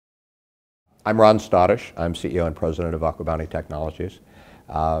I'm Ron Stodish. I'm CEO and President of AquaBounty Technologies.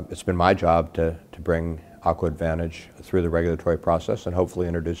 It's been my job to bring AquAdvantage through the regulatory process and hopefully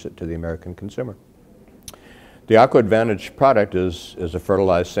introduce it to the American consumer. The AquAdvantage product is a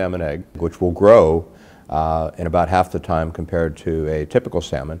fertilized salmon egg, which will grow in about half the time compared to a typical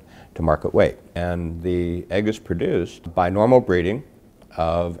salmon to market weight. And the egg is produced by normal breeding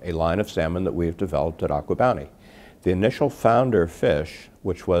of a line of salmon that we've developed at AquaBounty. The initial founder fish,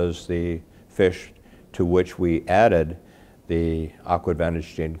 which was the fish to which we added the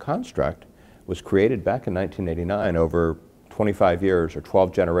AquAdvantage gene construct, was created back in 1989. Over 25 years or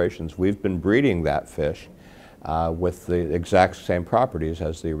 12 generations, we've been breeding that fish with the exact same properties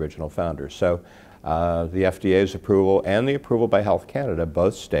as the original founders. So the FDA's approval and the approval by Health Canada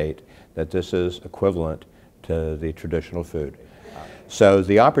both state that this is equivalent to the traditional food. So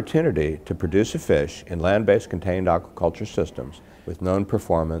the opportunity to produce a fish in land-based contained aquaculture systems with known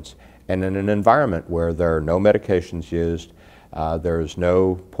performance and in an environment where there are no medications used, there is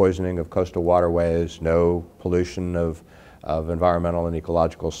no poisoning of coastal waterways, no pollution of environmental and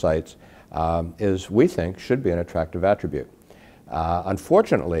ecological sites, we think, should be an attractive attribute.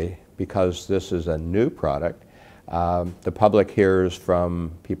 Unfortunately, because this is a new product, the public hears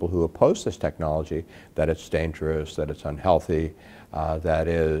from people who oppose this technology that it's dangerous, that it's unhealthy, that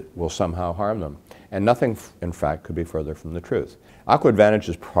it will somehow harm them. And nothing, in fact, could be further from the truth. AquAdvantage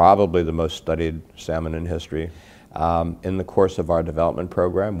is probably the most studied salmon in history. In the course of our development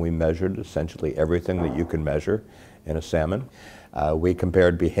program, we measured essentially everything that you can measure in a salmon. We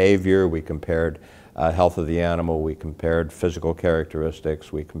compared behavior, we compared health of the animal, we compared physical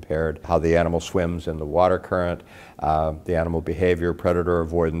characteristics, we compared how the animal swims in the water current, the animal behavior, predator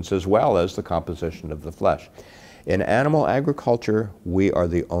avoidance, as well as the composition of the flesh. In animal agriculture, we are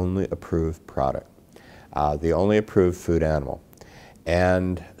the only approved product, the only approved food animal.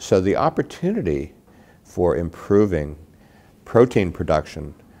 And so the opportunity for improving protein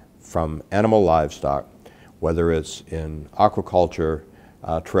production from animal livestock, whether it's in aquaculture,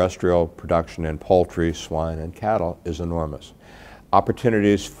 terrestrial production in poultry, swine, and cattle, is enormous.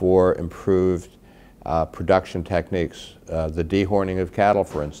 Opportunities for improved production techniques, the dehorning of cattle,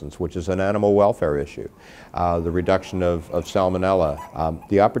 for instance, which is an animal welfare issue, the reduction of salmonella.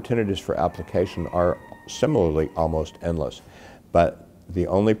 The opportunities for application are similarly almost endless. But the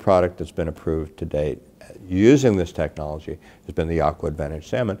only product that's been approved to date using this technology has been the AquAdvantage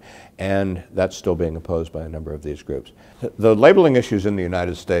salmon, and that's still being opposed by a number of these groups. The labeling issues in the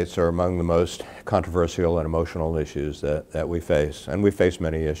United States are among the most controversial and emotional issues that we face, and we face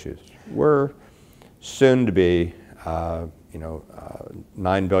many issues. We're soon to be 9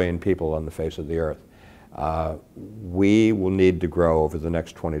 billion people on the face of the earth. We will need to grow over the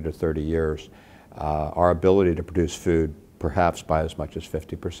next 20 to 30 years our ability to produce food perhaps by as much as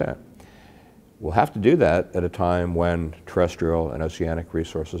 50%. We'll have to do that at a time when terrestrial and oceanic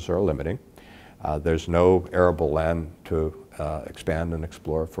resources are limiting. There's no arable land to expand and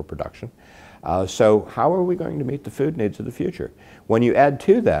explore for production. So how are we going to meet the food needs of the future? When you add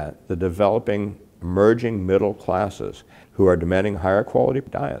to that the developing, emerging middle classes who are demanding higher quality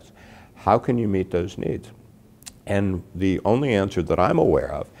diets, how can you meet those needs? And the only answer that I'm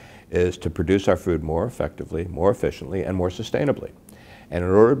aware of is to produce our food more effectively, more efficiently, and more sustainably. And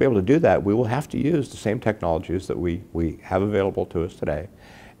in order to be able to do that, we will have to use the same technologies that we have available to us today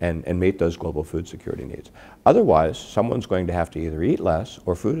and meet those global food security needs. Otherwise, someone's going to have to either eat less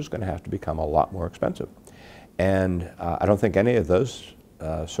or food is going to have to become a lot more expensive. And I don't think any of those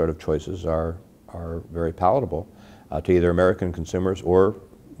sort of choices are very palatable to either American consumers or,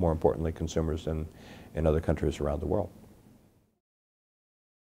 more importantly, consumers in other countries around the world.